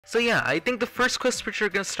So yeah, I think the first quest which we're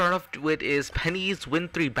gonna start off with is Penny's Win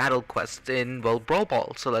 3 Battle Quest in, well, Brawl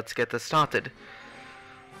Ball. So let's get this started.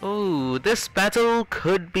 Oh, this battle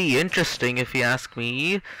could be interesting if you ask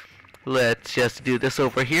me. Let's just do this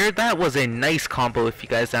over here. That was a nice combo if you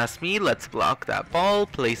guys ask me. Let's block that ball,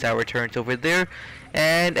 place our turret over there,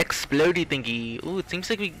 and explodey thingy. Ooh, it seems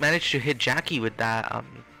like we managed to hit Jackie with that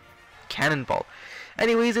cannonball.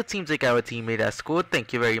 Anyways, it seems like our teammate has scored.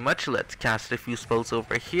 Thank you very much. Let's cast a few spells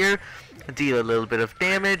over here. Deal a little bit of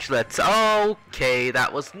damage. Okay,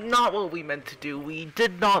 that was not what we meant to do. We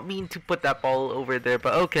did not mean to put that ball over there,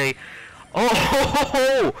 but okay.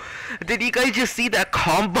 Oh, did you guys just see that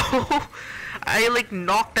combo? I like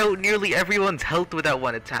knocked out nearly everyone's health with that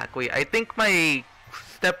one attack. Wait, I think my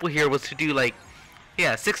step here was to do like,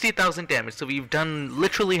 yeah, 60,000 damage. So we've done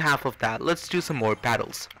literally half of that. Let's do some more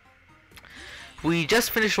battles. We just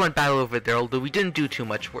finished one battle over there, although we didn't do too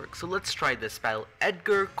much work. So let's try this battle.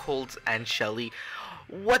 Edgar, Colt, and Shelly.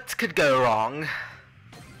 What could go wrong?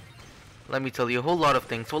 Let me tell you a whole lot of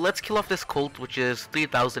things. Well, let's kill off this Colt, which is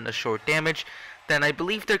 3,000 a short damage. Then I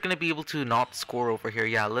believe they're going to be able to not score over here.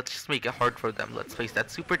 Yeah, let's just make it hard for them. Let's place that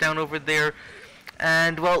super down over there.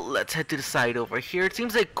 And, well, let's head to the side over here. It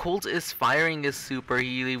seems like Colt is firing his super.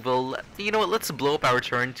 He will... You know what? Let's blow up our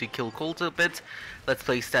turn to kill Colt a bit. Let's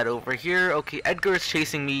place that over here. Okay, Edgar is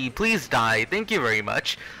chasing me. Please die. Thank you very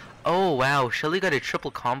much. Oh, wow. Shelly got a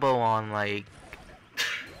triple combo on, like...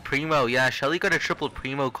 Primo. Yeah, Shelly got a triple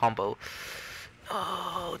Primo combo.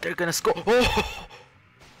 Oh, they're gonna score.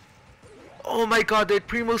 Oh my god, did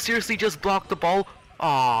Primo seriously just block the ball?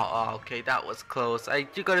 Oh, okay, that was close.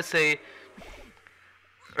 You gotta say...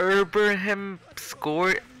 Abraham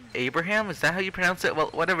scored. Abraham? Is that how you pronounce it?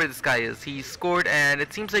 Well, whatever this guy is, he scored, and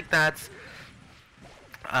it seems like that's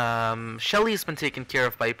Shelly's been taken care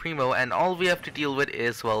of by Primo, and all we have to deal with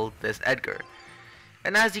is, well, this Edgar.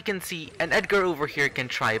 And as you can see, an Edgar over here can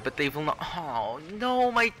try, but they will not. Oh no,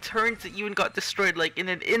 my turns even got destroyed. Like in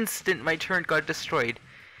an instant, my turn got destroyed.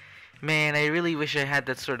 Man, I really wish I had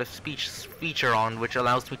that sort of speech feature on, which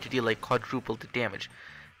allows me to deal like quadruple the damage.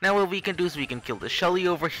 Now what we can do is we can kill the Shelly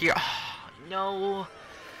over here. Oh, no.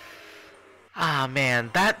 Ah, man,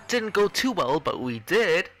 that didn't go too well, but we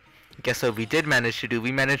did. Guess what we did manage to do?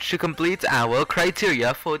 We managed to complete our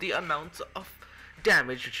criteria for the amount of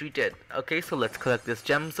damage which we did. Okay, so let's collect these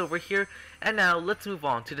gems over here. And now let's move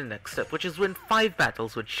on to the next step, which is win 5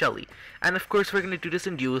 battles with Shelly. And of course, we're going to do this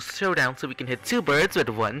in duo showdown so we can hit 2 birds with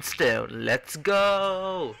 1 stone. Let's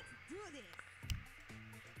go!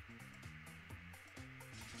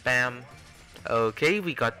 Bam. Okay,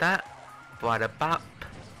 we got that. Bada bop.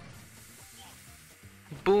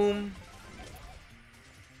 Boom.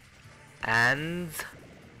 And...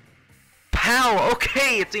 Pow!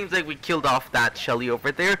 Okay, it seems like we killed off that Shelly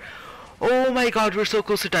over there. Oh my god, we're so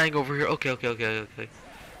close to dying over here. Okay.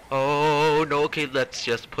 Oh, no, okay, let's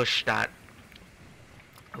just push that.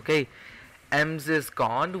 Okay, Ems is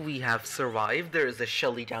gone. We have survived. There is a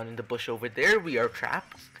Shelly down in the bush over there. We are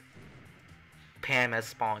trapped. Pam has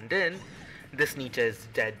spawned in. This Nita is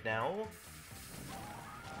dead now.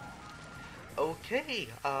 Okay,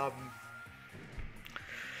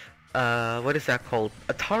 what is that called?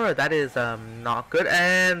 Atara, that is, not good.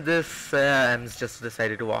 And this, Ems just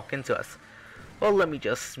decided to walk into us. Well, let me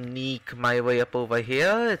just sneak my way up over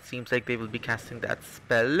here. It seems like they will be casting that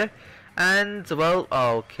spell. And, well,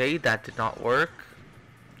 okay, that did not work.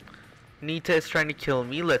 Nita is trying to kill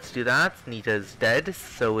me. Let's do that. Nita is dead.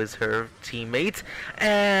 So is her teammate.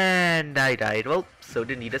 And I died. Well, so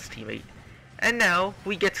did Nita's teammate. And now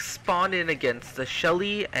we get to spawn in against the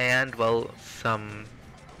Shelly and, well, some...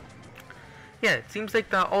 Yeah, it seems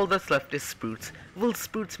like all that's left is Spoots. Will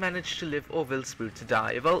Spoots manage to live or will Spoots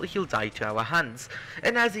die? Well, he'll die to our hands.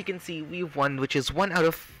 And as you can see, we've won, which is 1 out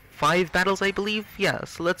of 5 battles, I believe. Yeah,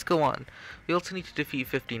 so let's go on. We also need to defeat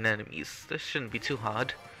 15 enemies. This shouldn't be too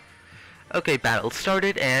hard. Okay, battle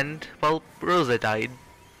started and, well, Rosa died.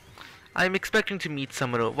 I'm expecting to meet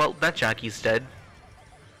someone. Well, that Jackie's dead.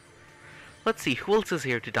 Let's see, who else is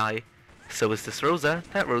here to die? So is this Rosa.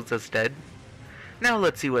 That Rosa's dead. Now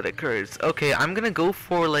let's see what occurs. Okay, I'm gonna go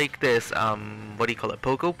for like this, what do you call it,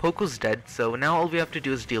 Poco? Poco's dead, so now all we have to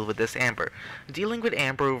do is deal with this Amber. Dealing with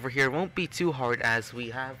Amber over here won't be too hard as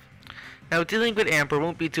we have... Now dealing with Amber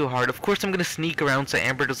won't be too hard. Of course I'm gonna sneak around so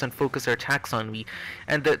Amber doesn't focus her attacks on me.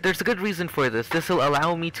 And there's a good reason for this. This will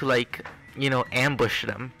allow me to like, you know, ambush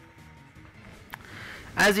them.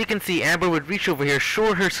 As you can see, Amber would reach over here.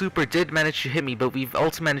 Sure, her super did manage to hit me, but we've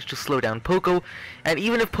also managed to slow down Poco. And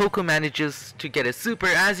even if Poco manages to get his super,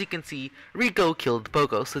 as you can see, Rico killed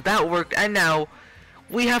Poco. So that worked, and now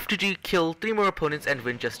we have to kill 3 more opponents and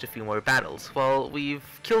win just a few more battles. Well, we've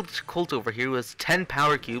killed Colt over here. It was 10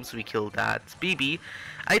 power cubes. We killed that BB.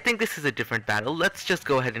 I think this is a different battle. Let's just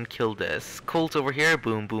go ahead and kill this Colt over here.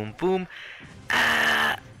 Boom, boom, boom.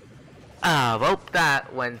 Well,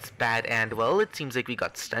 that went bad and well. It seems like we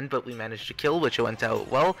got stunned, but we managed to kill, which went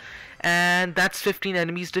out well. And that's 15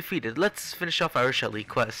 enemies defeated. Let's finish off our Shelly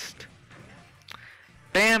quest.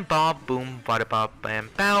 Bam, bob, boom, bada, bob, bam,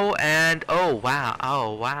 bow, and oh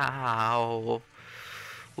wow.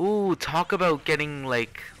 Ooh, talk about getting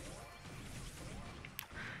like...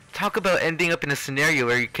 Talk about ending up in a scenario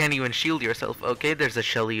where you can't even shield yourself. Okay, there's a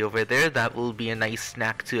Shelly over there. That will be a nice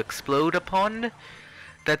snack to explode upon.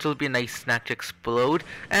 That will be a nice snack to explode.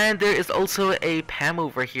 And there is also a Pam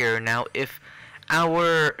over here. Now, if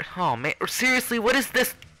our... Oh, man. Seriously, what is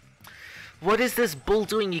this? What is this bull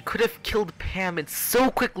doing? He could have killed Pam so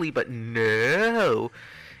quickly, but no.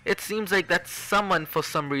 It seems like that someone, for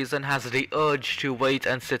some reason, has the urge to wait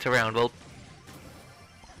and sit around.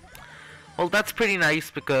 Well, that's pretty nice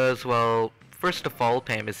because, well, first of all,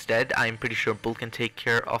 Pam is dead. I'm pretty sure Bull can take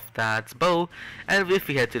care of that bow. And if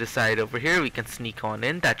we head to the side over here, we can sneak on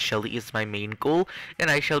in. That Shelly is my main goal, and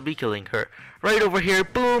I shall be killing her. Right over here,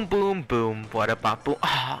 boom, boom, boom. What about boom?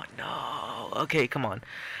 Oh, no. Okay, come on.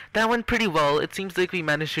 That went pretty well. It seems like we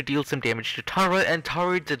managed to deal some damage to Tara, and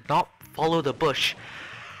Tara did not follow the bush.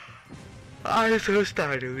 I so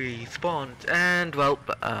started respawned, and well,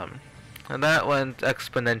 and that went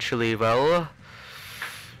exponentially well.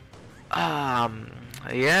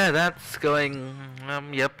 Yeah, that's going,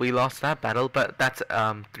 yep, we lost that battle, but that's,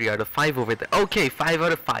 3 out of 5 over there. Okay, 5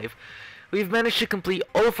 out of 5. We've managed to complete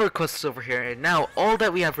all of our quests over here, and now all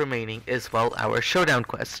that we have remaining is, well, our showdown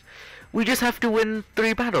quest. We just have to win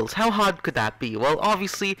 3 battles. How hard could that be? Well,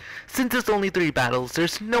 obviously, since it's only 3 battles,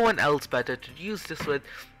 there's no one else better to use this with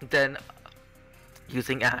than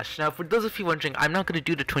using Ash. Now, for those of you wondering, I'm not going to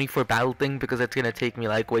do the 24 battle thing because it's going to take me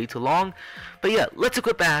like way too long. But yeah, let's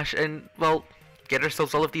equip Ash and, well, get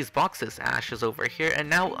ourselves all of these boxes. Ash is over here, and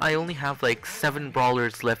now I only have like 7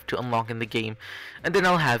 brawlers left to unlock in the game, and then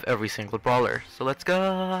I'll have every single brawler. So let's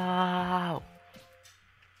go!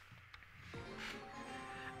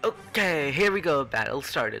 Okay, here we go. Battle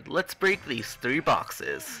started. Let's break these 3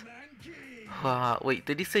 boxes. Wait,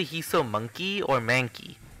 did he say he's so monkey or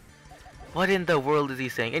manky? What in the world is he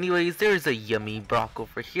saying? Anyways, there's a yummy Brock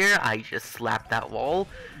over here. I just slapped that wall.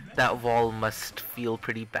 That wall must feel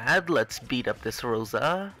pretty bad. Let's beat up this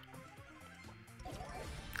Rosa.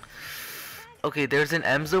 Okay, there's an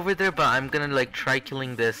Ems over there, but I'm gonna like try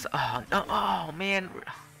killing this. Oh, no, oh man.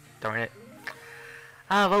 Darn it.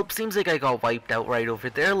 Well, seems like I got wiped out right over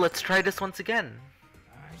there. Let's try this once again.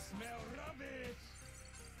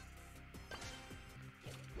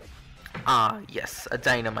 Yes, a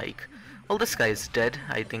dynamite. Well, this guy's dead.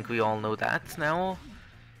 I think we all know that now.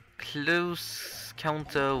 Close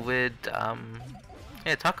counter with,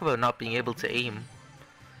 yeah, talk about not being able to aim.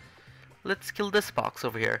 Let's kill this box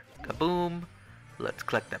over here. Kaboom. Let's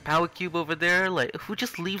collect that power cube over there. Like, who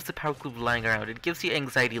just leaves the power cube lying around? It gives you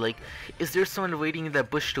anxiety. Like, is there someone waiting in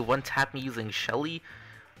that bush to one-tap me using Shelly?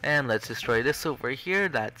 And let's destroy this over here.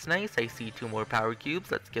 That's nice. I see 2 more power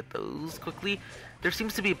cubes. Let's get those quickly. There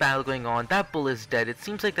seems to be a battle going on. That bull is dead. It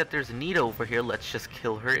seems like that there's Nita over here. Let's just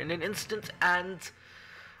kill her in an instant. And,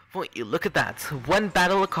 well, you look at that. 1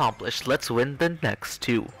 battle accomplished. Let's win the next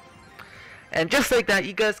 2. And just like that,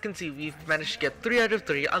 you guys can see we've managed to get 3 out of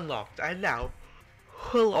 3 unlocked. And now,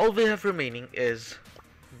 well, all we have remaining is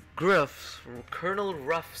Colonel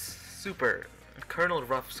Ruff's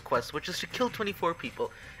quest, which is to kill 24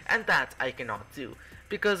 people, and that I cannot do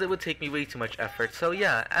because it would take me way too much effort. So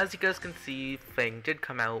yeah, as you guys can see, Fang did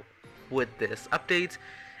come out with this update,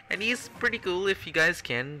 and he's pretty cool. If you guys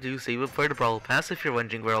can, do save up for the Brawl Pass. If you're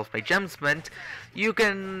wondering where all of my gems went, you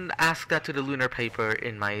can ask that to the Lunar Paper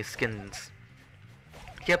in my skins.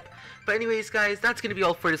 Yep. But anyways guys, that's gonna be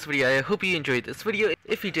all for this video. I hope you enjoyed this video.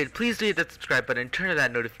 If you did, please do hit that subscribe button, turn on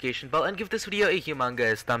that notification bell, and give this video a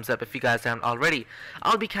humongous thumbs up if you guys haven't already.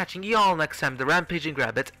 I'll be catching you all next time. The rampaging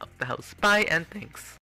rabbit of the house. Bye and thanks.